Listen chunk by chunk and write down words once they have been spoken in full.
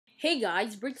Hey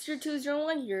guys,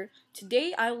 Brickster201 here.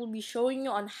 Today I will be showing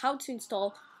you on how to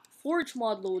install Forge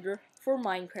Modloader for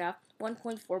Minecraft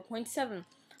 1.4.7.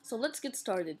 So let's get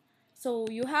started. So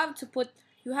you have to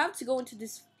go into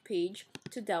this page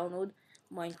to download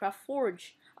Minecraft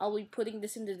Forge. I'll be putting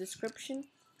this in the description.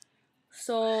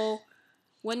 So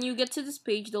when you get to this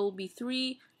page, there will be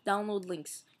 3 download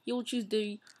links. You'll choose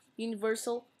the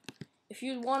universal. If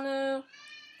you want to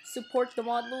support the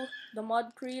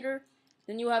mod creator,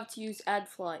 then you have to use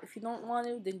AdFly. If you don't want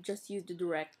to, then just use the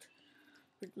direct.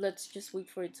 Let's just wait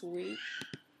for it to wait.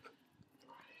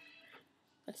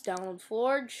 Let's download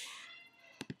Forge.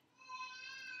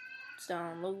 Let's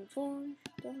download Forge.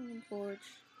 Download Forge.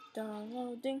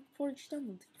 Downloading Forge.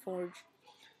 Downloading Forge.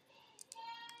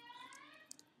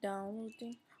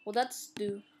 Downloading. Well, that's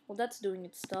doing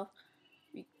its stuff.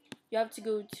 You have to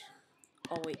go to.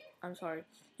 Oh wait, I'm sorry.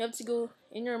 You have to go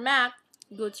in your Mac.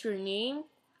 Go to your name,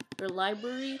 your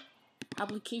library,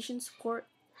 application support,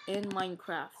 and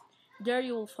Minecraft. There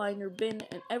you will find your bin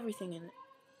and everything in it.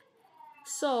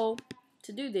 So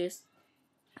to do this,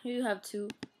 you have to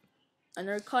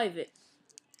unarchive it.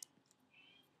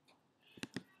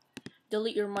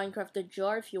 Delete your Minecraft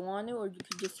jar if you want to, or you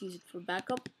could just use it for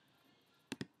backup.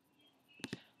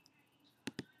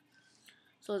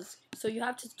 So you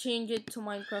have to change it to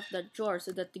Minecraft jar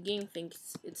so that the game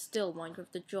thinks it's still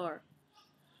Minecraft jar.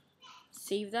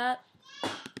 Save that.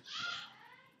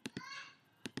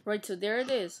 Right, so there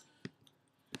it is.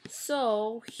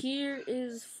 So here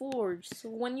is Forge. So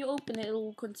when you open it, it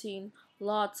will contain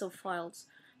lots of files.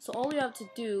 So all you have to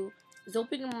do is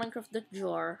open your Minecraft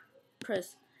jar,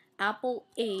 press Apple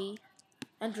A,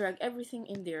 and drag everything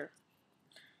in there.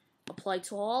 Apply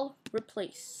to all,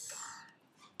 replace.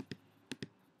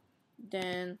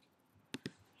 Then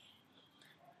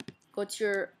go to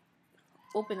your,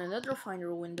 open another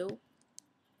Finder window,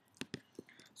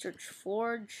 search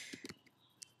Forge.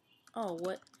 Oh,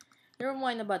 what? Never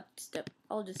mind about this step.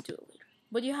 I'll just do it later.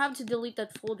 But you have to delete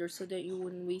that folder so that you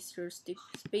wouldn't waste your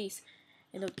space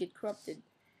and not get corrupted.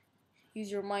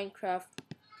 Use your Minecraft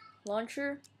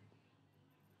launcher.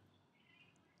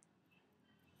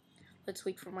 Let's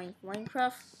wait for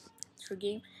Minecraft. It's your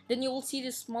game. Then you will see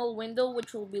this small window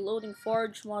which will be loading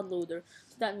Forge Modloader.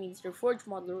 So that means your Forge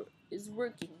Modloader is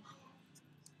working.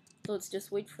 So let's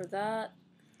just wait for that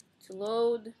to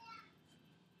load.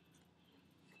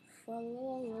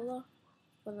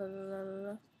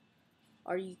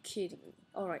 Are you kidding me?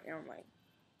 Alright, never mind.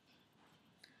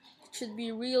 It should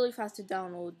be really fast to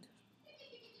download.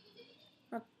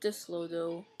 Not this slow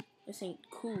though. This ain't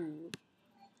cool.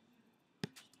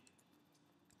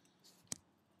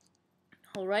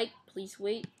 Alright, please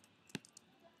wait.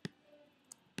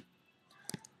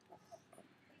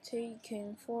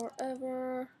 Taking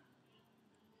forever.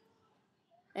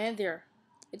 And there.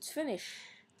 It's finished.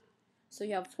 So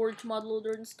you have Forge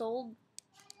Modloader installed.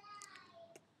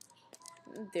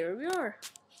 And there we are.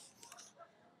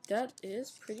 That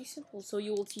is pretty simple. So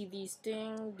you will see these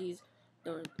things,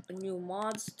 the new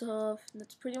mod stuff.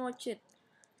 That's pretty much it.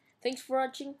 Thanks for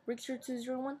watching.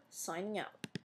 Brickster201 signing out.